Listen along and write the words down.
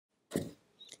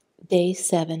Day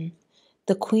 7.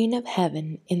 The Queen of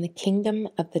Heaven in the kingdom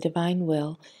of the divine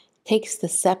will takes the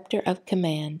scepter of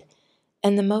command,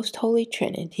 and the Most Holy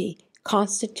Trinity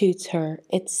constitutes her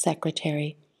its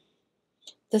secretary.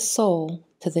 The soul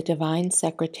to the divine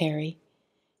secretary.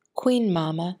 Queen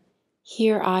Mama,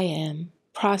 here I am,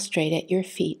 prostrate at your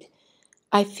feet.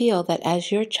 I feel that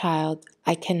as your child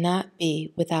I cannot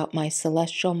be without my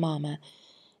celestial Mama,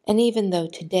 and even though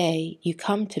today you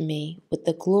come to me with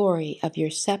the glory of your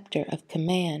scepter of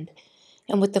command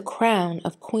and with the crown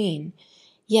of queen,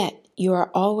 yet you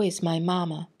are always my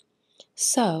Mama.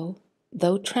 So,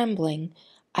 though trembling,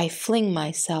 I fling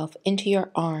myself into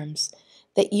your arms,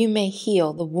 that you may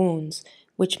heal the wounds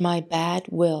which my bad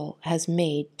will has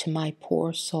made to my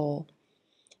poor soul.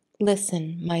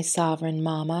 Listen, my sovereign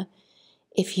Mama,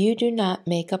 if you do not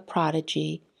make a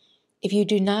prodigy, if you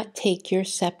do not take your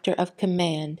scepter of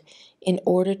command in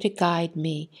order to guide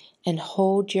me and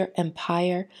hold your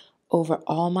empire over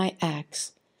all my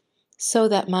acts, so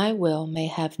that my will may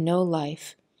have no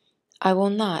life, I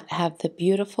will not have the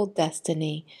beautiful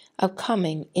destiny of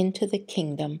coming into the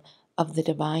kingdom of the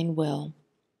divine will.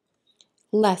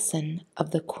 Lesson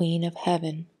of the Queen of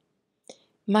Heaven.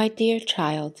 My dear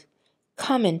child,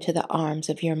 come into the arms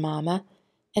of your Mama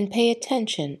and pay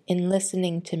attention in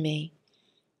listening to me.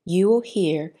 You will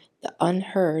hear the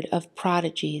unheard of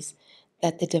prodigies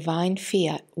that the divine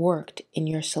fiat worked in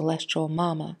your celestial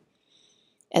Mama.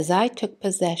 As I took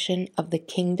possession of the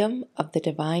kingdom of the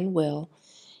divine will,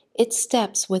 its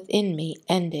steps within me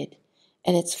ended,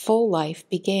 and its full life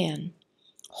began,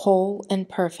 whole and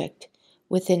perfect,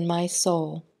 within my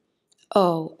soul.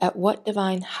 Oh, at what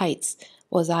divine heights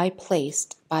was I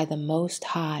placed by the Most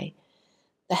High!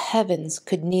 The heavens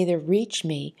could neither reach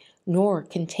me nor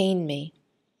contain me.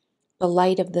 The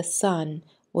light of the sun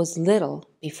was little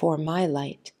before my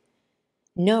light.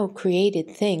 No created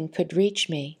thing could reach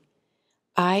me.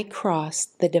 I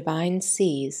crossed the divine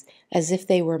seas as if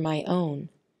they were my own.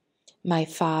 My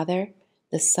Father,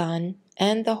 the Son,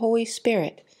 and the Holy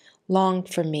Spirit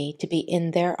longed for me to be in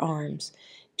their arms,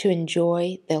 to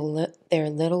enjoy their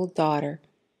little daughter.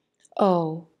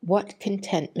 Oh, what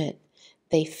contentment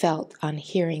they felt on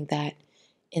hearing that,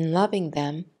 in loving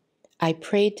them, I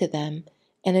prayed to them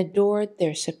and adored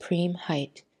their supreme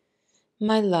height.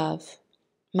 My love,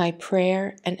 my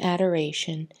prayer and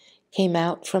adoration came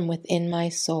out from within my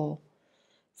soul,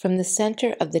 from the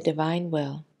center of the divine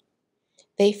will.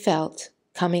 They felt,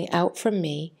 coming out from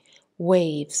me,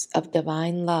 waves of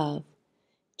divine love,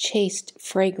 chaste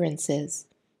fragrances,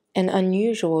 and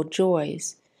unusual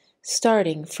joys,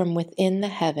 starting from within the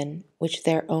heaven which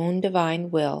their own divine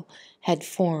will had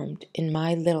formed in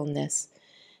my littleness,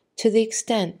 to the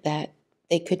extent that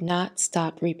they could not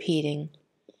stop repeating,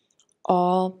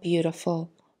 all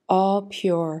beautiful, all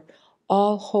pure,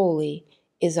 all holy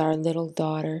is our little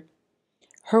daughter.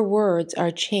 Her words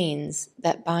are chains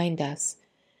that bind us.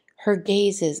 Her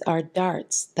gazes are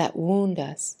darts that wound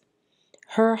us.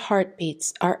 Her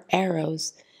heartbeats are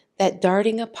arrows that,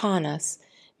 darting upon us,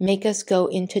 make us go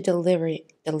into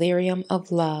delirium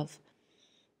of love.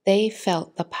 They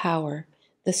felt the power,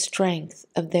 the strength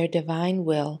of their divine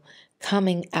will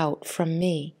coming out from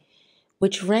me,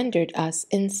 which rendered us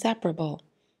inseparable,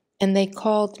 and they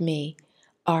called me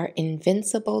our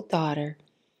invincible daughter,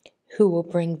 who will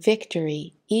bring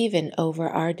victory even over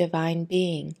our divine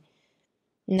being.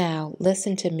 Now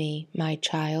listen to me, my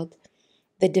child.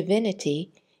 The divinity,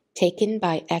 taken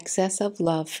by excess of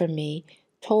love for me,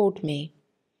 told me,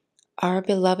 our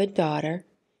beloved daughter,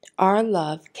 our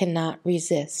love cannot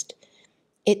resist.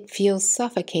 It feels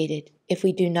suffocated if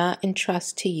we do not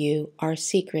entrust to you our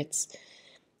secrets.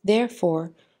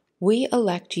 Therefore, we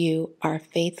elect you our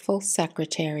faithful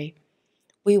secretary.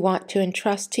 We want to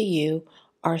entrust to you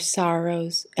our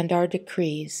sorrows and our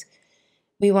decrees.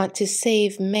 We want to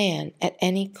save man at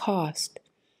any cost.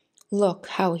 Look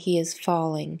how he is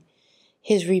falling.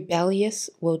 His rebellious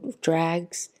will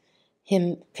drags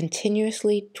him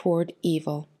continuously toward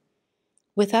evil.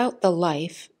 Without the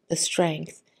life, the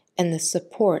strength, and the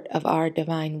support of our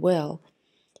divine will,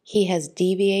 he has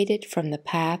deviated from the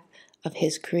path of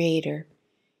his Creator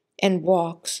and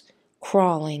walks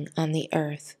crawling on the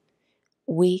earth,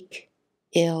 weak,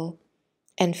 ill,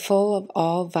 and full of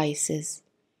all vices.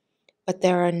 But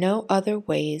there are no other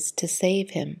ways to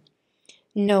save him,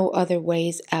 no other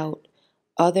ways out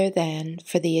other than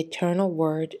for the eternal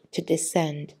Word to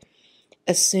descend,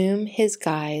 assume his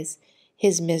guise,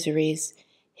 his miseries,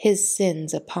 his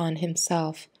sins upon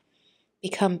himself,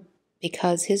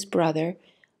 because his brother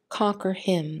conquer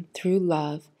him through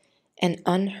love and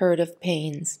unheard of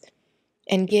pains,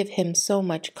 and give him so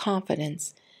much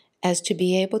confidence as to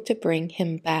be able to bring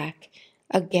him back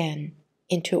again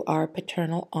into our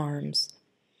paternal arms.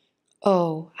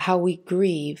 Oh, how we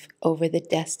grieve over the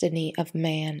destiny of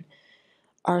man!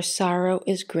 Our sorrow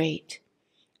is great,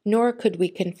 nor could we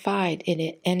confide in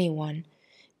it anyone,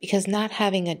 because not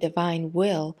having a divine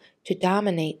will to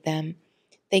dominate them,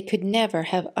 they could never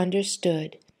have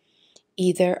understood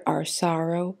either our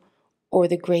sorrow or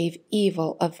the grave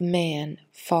evil of man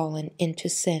fallen into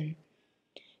sin.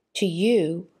 To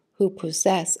you, who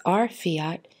possess our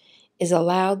fiat, is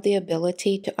allowed the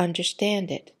ability to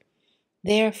understand it.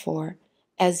 Therefore,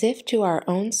 as if to our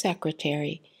own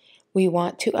secretary, we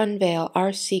want to unveil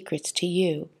our secrets to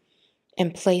you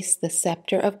and place the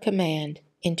scepter of command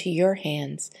into your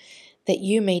hands, that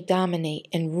you may dominate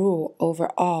and rule over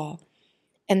all,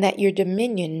 and that your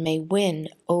dominion may win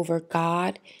over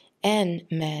God and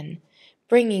men,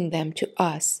 bringing them to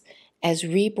us as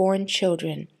reborn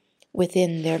children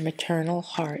within their maternal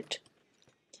heart.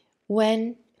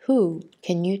 Who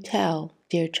can you tell,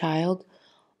 dear child,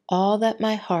 all that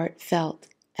my heart felt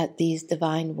at these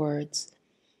divine words?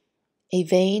 A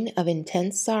vein of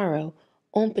intense sorrow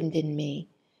opened in me,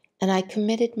 and I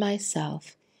committed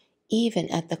myself, even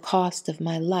at the cost of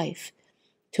my life,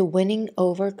 to winning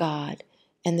over God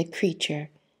and the creature,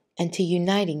 and to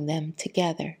uniting them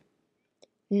together.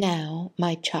 Now,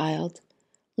 my child,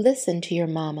 listen to your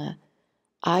mamma.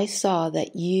 I saw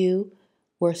that you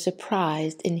were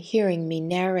surprised in hearing me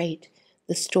narrate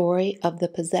the story of the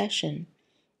possession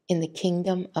in the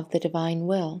kingdom of the divine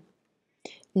will.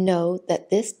 Know that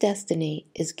this destiny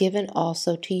is given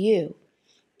also to you,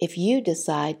 if you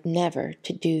decide never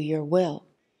to do your will.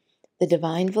 The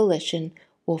divine volition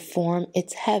will form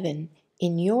its heaven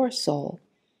in your soul.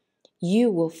 You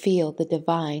will feel the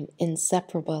divine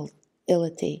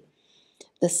inseparability,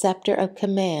 the scepter of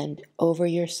command over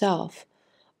yourself,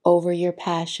 over your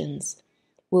passions,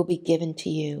 will be given to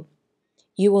you.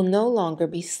 You will no longer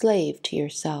be slave to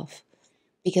yourself,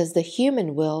 because the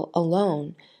human will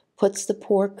alone puts the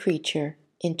poor creature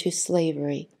into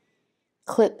slavery,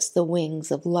 clips the wings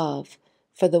of love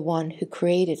for the one who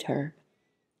created her,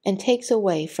 and takes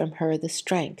away from her the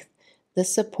strength, the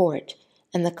support,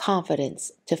 and the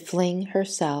confidence to fling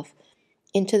herself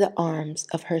into the arms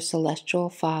of her celestial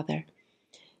Father,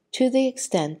 to the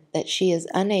extent that she is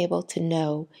unable to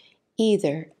know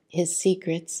either his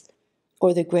secrets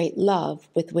or the great love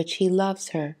with which he loves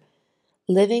her,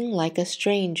 living like a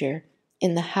stranger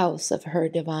in the house of her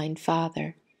divine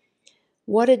Father.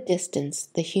 What a distance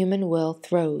the human will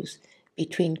throws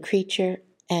between creator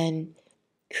and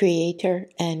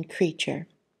creature.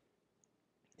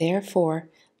 Therefore,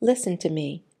 listen to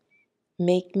me.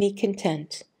 Make me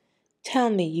content. Tell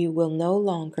me you will no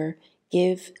longer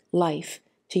give life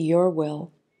to your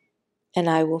will, and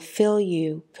I will fill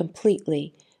you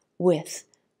completely with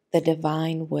the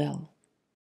divine will.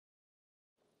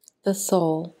 The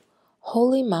soul.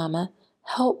 Holy Mama,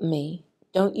 help me.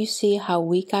 Don't you see how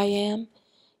weak I am?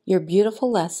 Your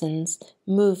beautiful lessons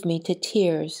move me to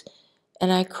tears,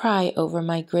 and I cry over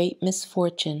my great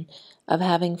misfortune of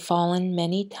having fallen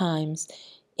many times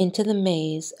into the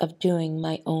maze of doing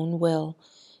my own will,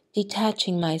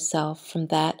 detaching myself from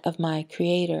that of my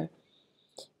Creator.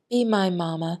 Be my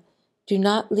Mamma. Do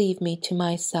not leave me to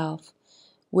myself.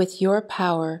 With your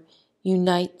power,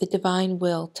 unite the divine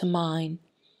will to mine.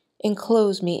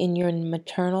 Enclose me in your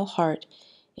maternal heart,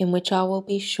 in which I will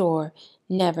be sure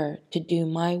never to do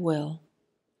my will.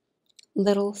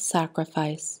 Little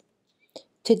sacrifice.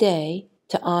 Today,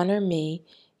 to honor me,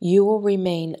 you will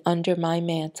remain under my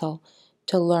mantle,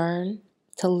 to learn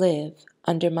to live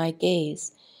under my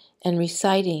gaze, and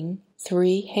reciting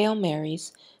 3 Hail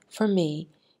Marys for me,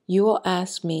 you will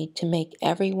ask me to make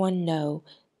everyone know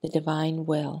the divine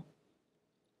will.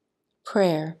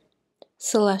 Prayer.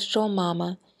 Celestial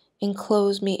Mama,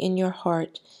 enclose me in your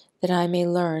heart that I may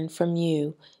learn from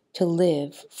you to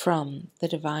live from the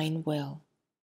divine will.